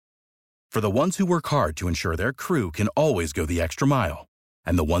For the ones who work hard to ensure their crew can always go the extra mile,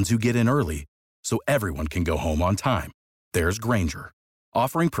 and the ones who get in early so everyone can go home on time, there's Grainger,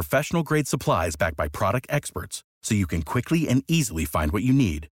 offering professional-grade supplies backed by product experts so you can quickly and easily find what you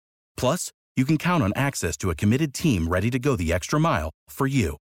need. Plus, you can count on access to a committed team ready to go the extra mile for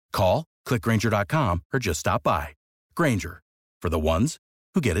you. Call, click Grainger.com, or just stop by. Grainger, for the ones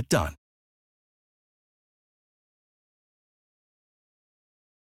who get it done.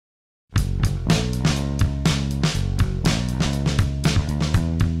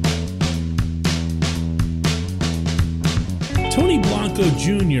 Tony Blanco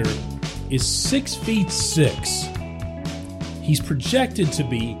Jr. is 6'6". He's projected to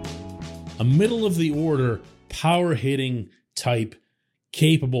be a middle-of-the-order, power-hitting type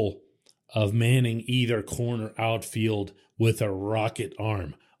capable of manning either corner outfield with a rocket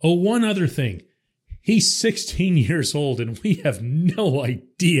arm. Oh, one other thing. He's 16 years old, and we have no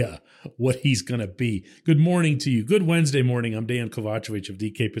idea what he's going to be. Good morning to you. Good Wednesday morning. I'm Dan Kovacevic of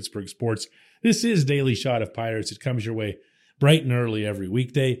DK Pittsburgh Sports. This is Daily Shot of Pirates. It comes your way bright and early every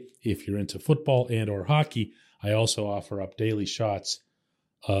weekday. If you're into football and or hockey, I also offer up daily shots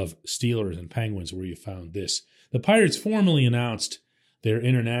of Steelers and Penguins where you found this. The Pirates formally announced their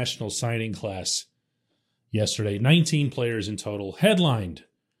international signing class yesterday. 19 players in total, headlined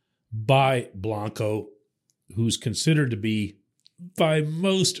by Blanco, who's considered to be, by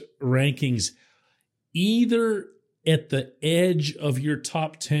most rankings, either at the edge of your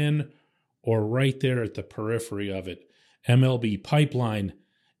top 10 or right there at the periphery of it. MLB Pipeline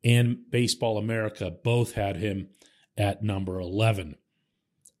and Baseball America both had him at number 11.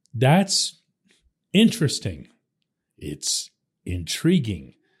 That's interesting. It's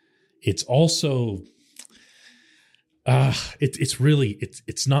intriguing. It's also,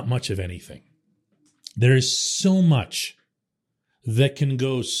 it's not much of anything. There is so much that can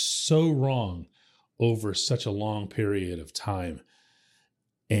go so wrong over such a long period of time.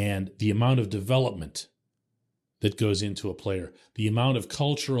 And the amount of development that goes into a player, the amount of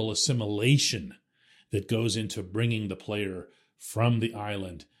cultural assimilation that goes into bringing the player from the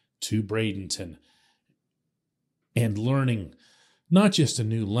island to Bradenton and learning not just a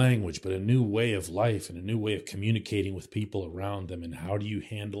new language, but a new way of life and a new way of communicating with people around them. And how do you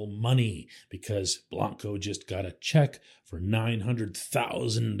handle money? Because Blanco just got a check for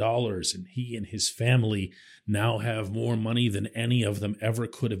 $900,000, and he and his family now have more money than any of them ever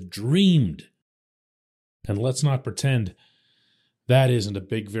could have dreamed. And let's not pretend that isn't a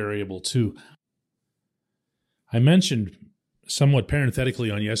big variable too. I mentioned somewhat parenthetically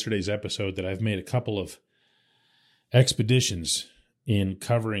on yesterday's episode that I've made a couple of expeditions in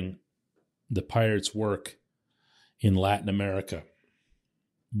covering the Pirates' work in Latin America.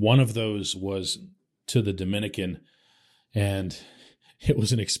 One of those was to the Dominican, and it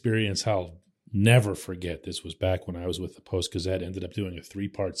was an experience I'll never forget. This was back when I was with the Post-Gazette. Ended up doing a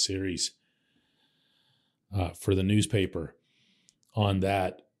 3-part series for the newspaper on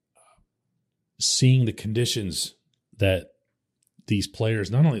that, seeing the conditions that these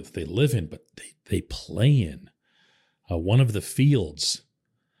players, not only that they live in, but they play in. One of the fields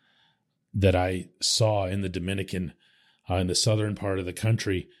that I saw in the Dominican, in the southern part of the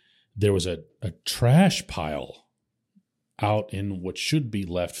country, there was a trash pile out in what should be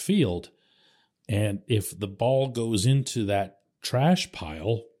left field. And if the ball goes into that trash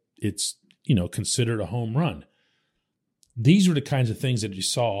pile, it's considered a home run. These were the kinds of things that you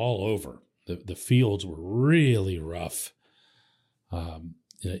saw all over. The fields were really rough. An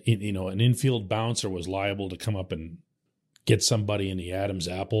infield bouncer was liable to come up and get somebody in the Adam's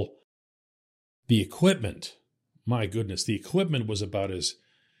apple. The equipment, my goodness, the equipment was about as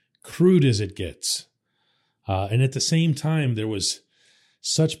crude as it gets. And at the same time, there was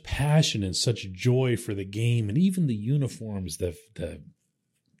such passion and such joy for the game, and even the uniforms, the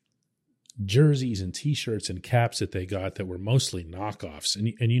jerseys and T-shirts and caps that they got that were mostly knockoffs.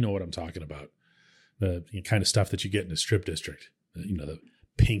 And you know what I'm talking about. The kind of stuff that you get in a strip district. The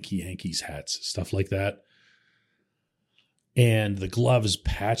pink Yankees hats, stuff like that. And the gloves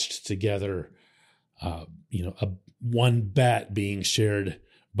patched together, one bat being shared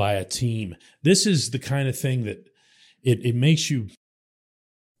by a team. This is the kind of thing that it makes you,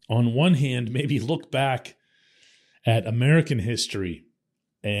 on one hand, maybe look back at American history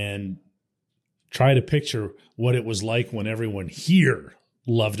and try to picture what it was like when everyone here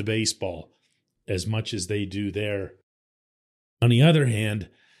loved baseball as much as they do there. On the other hand,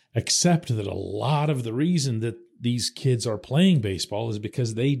 accept that a lot of the reason that these kids are playing baseball is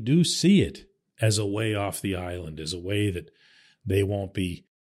because they do see it as a way off the island, as a way that they won't be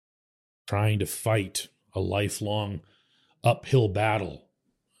trying to fight a lifelong uphill battle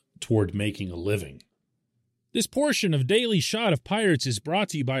toward making a living. This portion of Daily Shot of Pirates is brought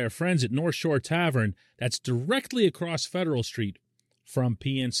to you by our friends at North Shore Tavern, that's directly across Federal Street from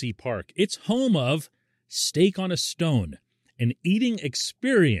PNC Park. It's home of Steak on a Stone, an eating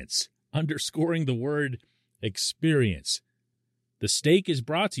experience, underscoring the word experience. The steak is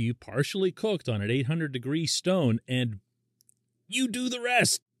brought to you partially cooked on an 800-degree stone, and you do the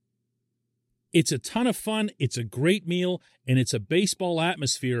rest. It's a ton of fun, it's a great meal, and it's a baseball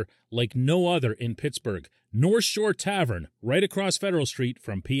atmosphere like no other in Pittsburgh. North Shore Tavern, right across Federal Street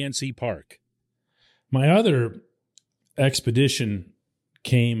from PNC Park. My other expedition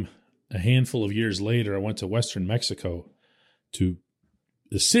came a handful of years later. I went to Western Mexico, to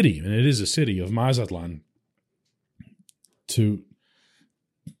the city, and it is a city, of Mazatlan, to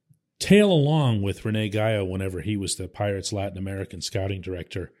tail along with Rene Gallo whenever he was the Pirates Latin American scouting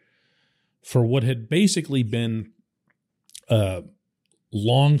director for what had basically been a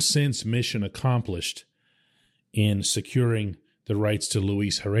long since mission accomplished in securing the rights to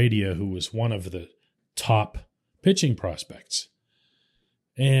Luis Heredia, who was one of the top pitching prospects.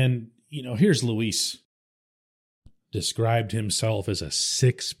 And, here's Luis. Described himself as a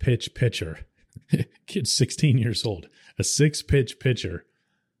 6-pitch pitcher. Kid's 16 years old. A 6-pitch pitcher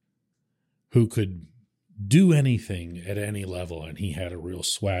who could do anything at any level, and he had a real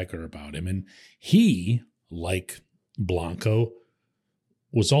swagger about him. And he, like Blanco,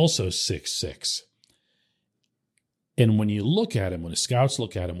 was also 6'6". And when you look at him, when the scouts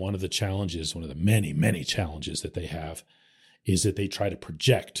look at him, one of the many, many challenges that they have is that they try to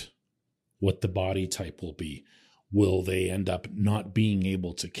project what the body type will be. Will they end up not being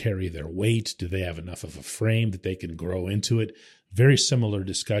able to carry their weight? Do they have enough of a frame that they can grow into it? Very similar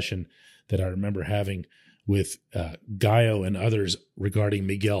discussion that I remember having with Gallo and others regarding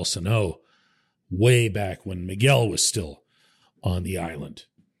Miguel Sano way back when Miguel was still on the island.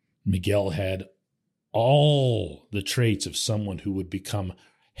 Miguel had all the traits of someone who would become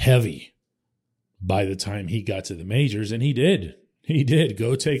heavy by the time he got to the majors, and he did. He did.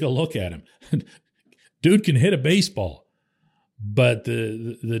 Go take a look at him. Dude can hit a baseball, but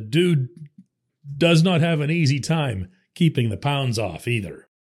the dude does not have an easy time keeping the pounds off either.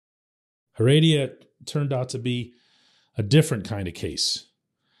 Heredia turned out to be a different kind of case.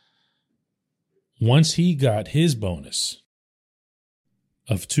 Once he got his bonus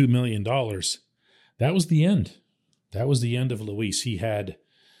of $2 million, that was the end. That was the end of Luis. He had,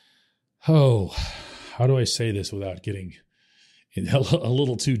 how do I say this without getting a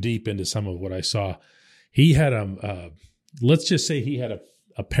little too deep into some of what I saw? He had let's just say he had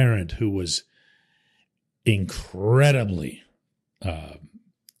a parent who was incredibly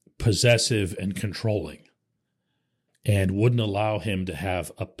possessive and controlling and wouldn't allow him to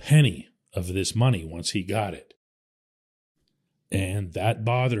have a penny of this money once he got it. And that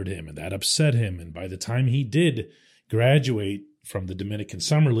bothered him and that upset him. And by the time he did graduate from the Dominican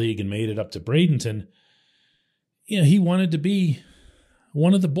Summer League and made it up to Bradenton, he wanted to be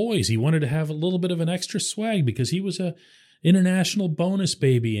one of the boys. He wanted to have a little bit of an extra swag because he was a international bonus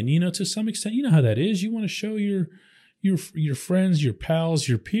baby. And, to some extent, you know how that is. You want to show your friends, your pals,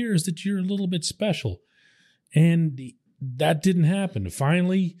 your peers that you're a little bit special. And that didn't happen.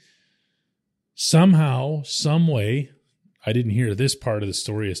 Finally, somehow, some way, I didn't hear this part of the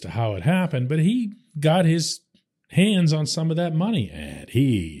story as to how it happened, but he got his hands on some of that money and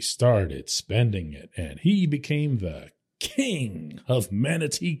he started spending it, and he became the king of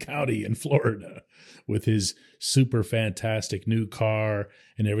Manatee County in Florida with his super fantastic new car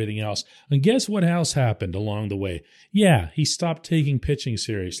and everything else. And guess what else happened along the way? Yeah, he stopped taking pitching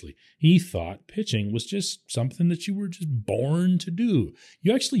seriously. He thought pitching was just something that you were just born to do.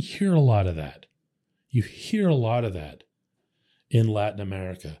 You actually hear a lot of that. You hear a lot of that in Latin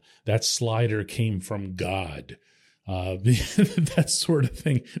America. That slider came from God. That sort of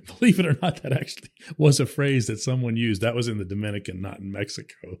thing. Believe it or not, that actually was a phrase that someone used. That was in the Dominican, not in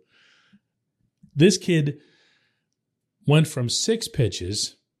Mexico. This kid went from 6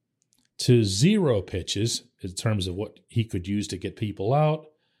 pitches to 0 pitches in terms of what he could use to get people out.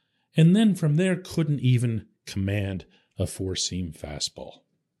 And then from there, couldn't even command a 4-seam fastball.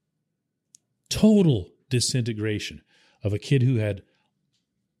 Total disintegration of a kid who had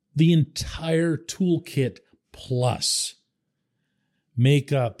the entire toolkit plus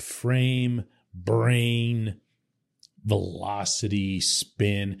makeup, frame, brain, velocity,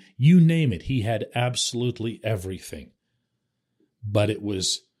 spin, you name it. He had absolutely everything. But it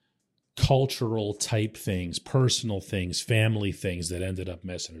was cultural type things, personal things, family things that ended up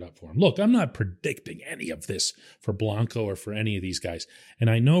messing it up for him. Look, I'm not predicting any of this for Blanco or for any of these guys. And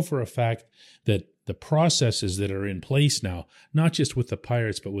I know for a fact that the processes that are in place now, not just with the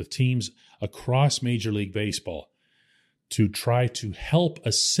Pirates, but with teams across Major League Baseball, to try to help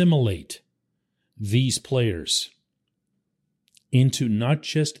assimilate these players into not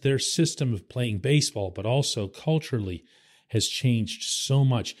just their system of playing baseball, but also culturally has changed so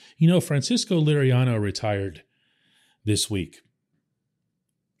much. You know, Francisco Liriano retired this week.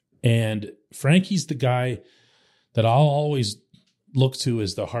 And Frankie's the guy that I'll always look to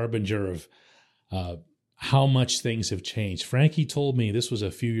as the harbinger of how much things have changed. Frankie told me, this was a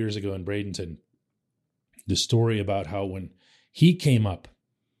few years ago in Bradenton, the story about how when he came up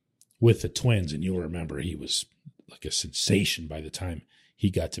with the Twins, and you'll remember he was like a sensation by the time he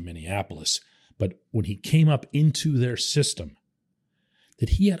got to Minneapolis, but when he came up into their system, that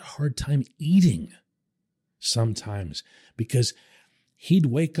he had a hard time eating sometimes because he'd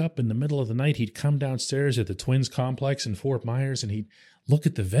wake up in the middle of the night, he'd come downstairs at the Twins complex in Fort Myers, and he'd look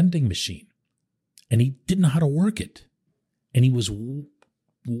at the vending machine, and he didn't know how to work it. And he was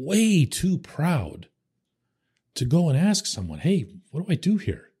way too proud to go and ask someone, hey, what do I do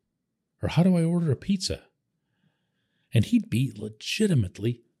here? Or how do I order a pizza? And he'd be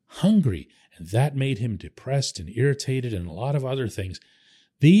legitimately hungry, and that made him depressed and irritated and a lot of other things.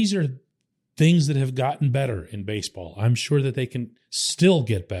 These are things that have gotten better in baseball. I'm sure that they can still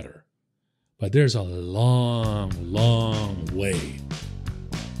get better, but there's a long, long way,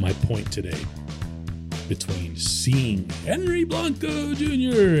 my point today, between seeing Henry Blanco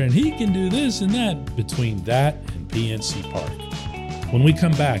Jr. and he can do this and that, between that and PNC Park. When we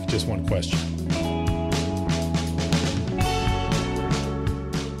come back, just one question.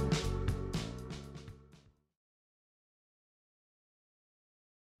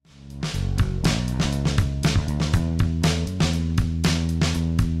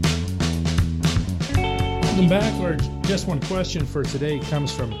 Welcome back. Our just one question for today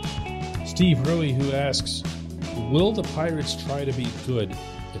comes from Steve Rui, who asks, will the Pirates try to be good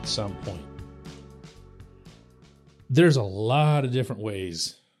at some point? There's a lot of different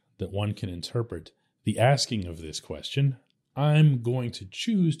ways that one can interpret the asking of this question. I'm going to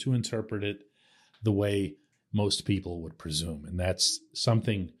choose to interpret it the way most people would presume, and that's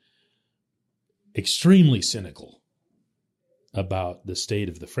something extremely cynical about the state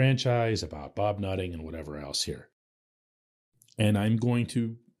of the franchise, about Bob Nutting, and whatever else here. And I'm going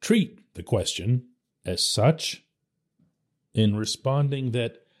to treat the question as such in responding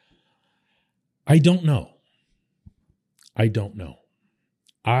that I don't know. I don't know.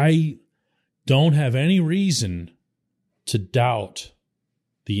 I don't have any reason to doubt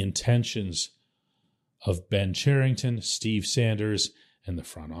the intentions of Ben Cherington, Steve Sanders, and the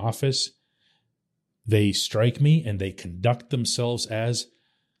front office. They strike me, and they conduct themselves as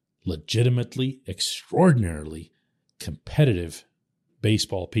legitimately, extraordinarily competitive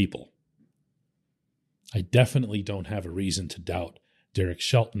baseball people. I definitely don't have a reason to doubt Derek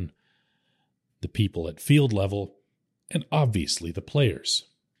Shelton, the people at field level, and obviously the players.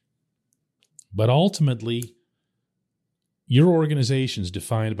 But ultimately, your organization's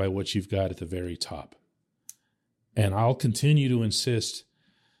defined by what you've got at the very top. And I'll continue to insist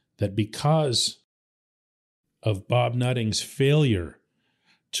that because of Bob Nutting's failure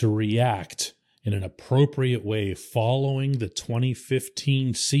to react in an appropriate way following the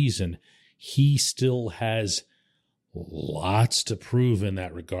 2015 season, he still has lots to prove in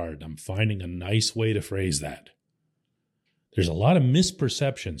that regard. I'm finding a nice way to phrase that. There's a lot of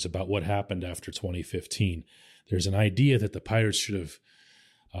misperceptions about what happened after 2015. There's an idea that the Pirates should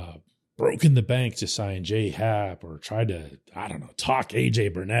have broken the bank to sign Jay Happ or tried to, talk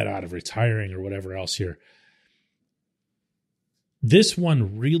AJ Burnett out of retiring or whatever else here. This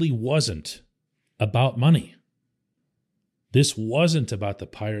one really wasn't about money. This wasn't about the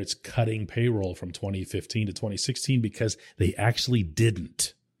Pirates cutting payroll from 2015 to 2016 because they actually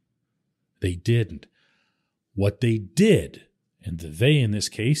didn't. They didn't. What they did, and the they in this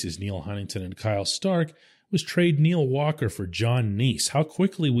case is Neil Huntington and Kyle Stark, was trade Neil Walker for John Neese. How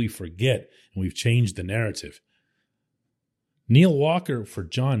quickly we forget, and we've changed the narrative. Neil Walker for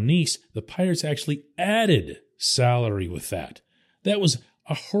John Neese, the Pirates actually added salary with that. That was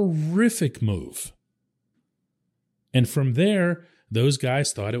a horrific move. And from there, those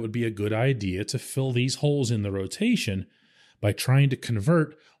guys thought it would be a good idea to fill these holes in the rotation by trying to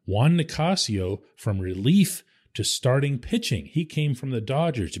convert Juan Nicasio from relief to starting pitching. He came from the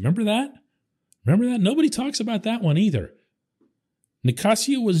Dodgers. Do you remember that? Remember that? Nobody talks about that one either.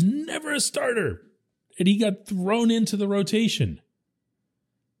 Nicasio was never a starter, and he got thrown into the rotation.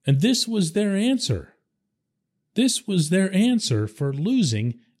 And this was their answer. This was their answer for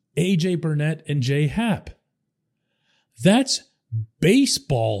losing A.J. Burnett and Jay Happ. That's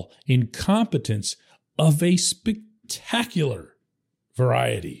baseball incompetence of a spectacular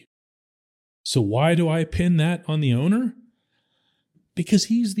variety. So why do I pin that on the owner? Because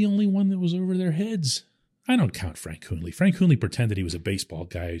he's the only one that was over their heads. I don't count Frank Coonley. Frank Coonley pretended he was a baseball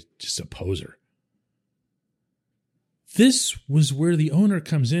guy, just a poser. This was where the owner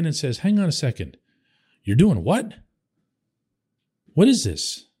comes in and says, hang on a second. You're doing what? What is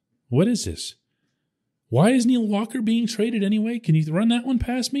this? What is this? Why is Neil Walker being traded anyway? Can you run that one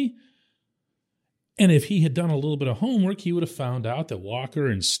past me? And if he had done a little bit of homework, he would have found out that Walker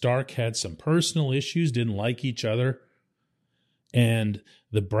and Stark had some personal issues, didn't like each other. And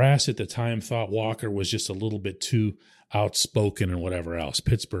the brass at the time thought Walker was just a little bit too outspoken and whatever else.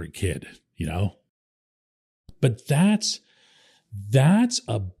 Pittsburgh kid, you know? But that's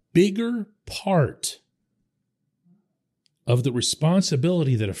a bigger part of the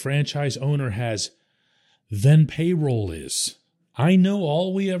responsibility that a franchise owner has than payroll is. I know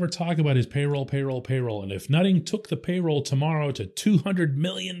all we ever talk about is payroll. And if Nutting took the payroll tomorrow to $200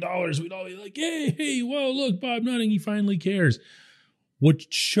 million, we'd all be like, hey, whoa, look, Bob Nutting, he finally cares.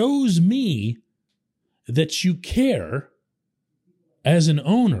 What shows me that you care as an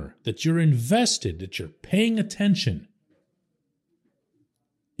owner, that you're invested, that you're paying attention,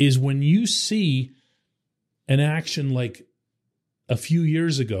 is when you see an action like a few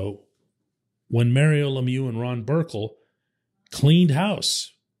years ago when Mario Lemieux and Ron Burkle cleaned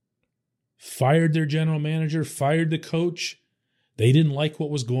house, fired their general manager, fired the coach. They didn't like what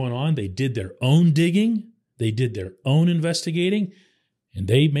was going on. They did their own digging. They did their own investigating, and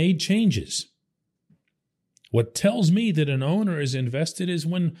they made changes. What tells me that an owner is invested is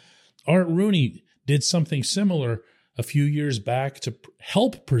when Art Rooney did something similar a few years back to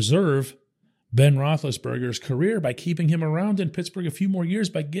help preserve Ben Roethlisberger's career by keeping him around in Pittsburgh a few more years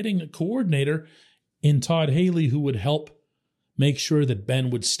by getting a coordinator in Todd Haley who would help make sure that Ben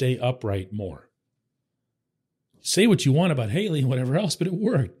would stay upright more. Say what you want about Haley and whatever else, but it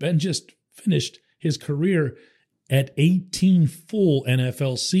worked. Ben just finished his career at 18 full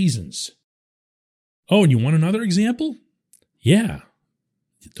NFL seasons. Oh, and you want another example? Yeah.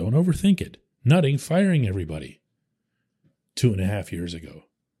 Don't overthink it. Nutting firing everybody 2.5 years ago.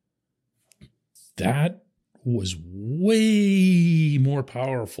 That was way more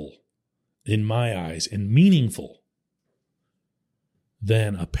powerful in my eyes and meaningful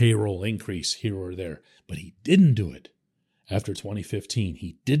than a payroll increase here or there. But he didn't do it after 2015.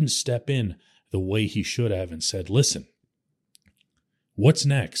 He didn't step in the way he should have and said, listen, what's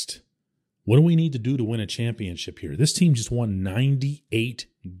next? What do we need to do to win a championship here? This team just won 98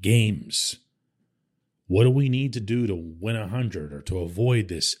 games. What do we need to do to win 100 or to avoid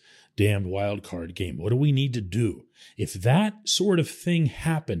this damned wild card game? What do we need to do? If that sort of thing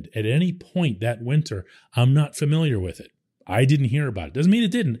happened at any point that winter, I'm not familiar with it. I didn't hear about it. Doesn't mean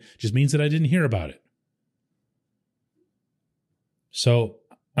it didn't. It just means that I didn't hear about it. So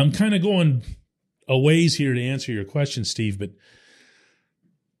I'm kind of going a ways here to answer your question, Steve, but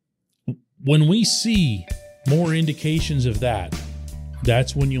when we see more indications of that,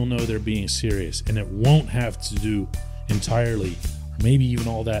 that's when you'll know they're being serious. And it won't have to do entirely, or maybe even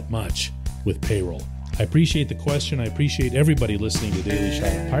all that much, with payroll. I appreciate the question. I appreciate everybody listening to Daily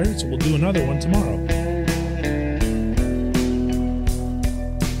Shot of Pirates. We'll do another one tomorrow.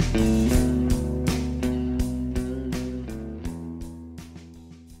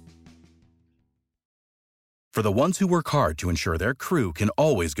 For the ones who work hard to ensure their crew can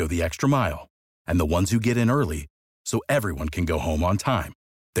always go the extra mile, and the ones who get in early so everyone can go home on time,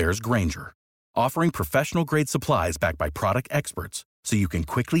 there's Grainger, offering professional-grade supplies backed by product experts so you can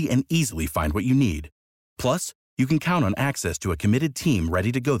quickly and easily find what you need. Plus, you can count on access to a committed team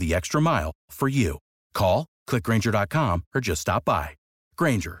ready to go the extra mile for you. Call, click Grainger.com, or just stop by.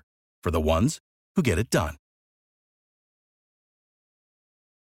 Grainger, for the ones who get it done.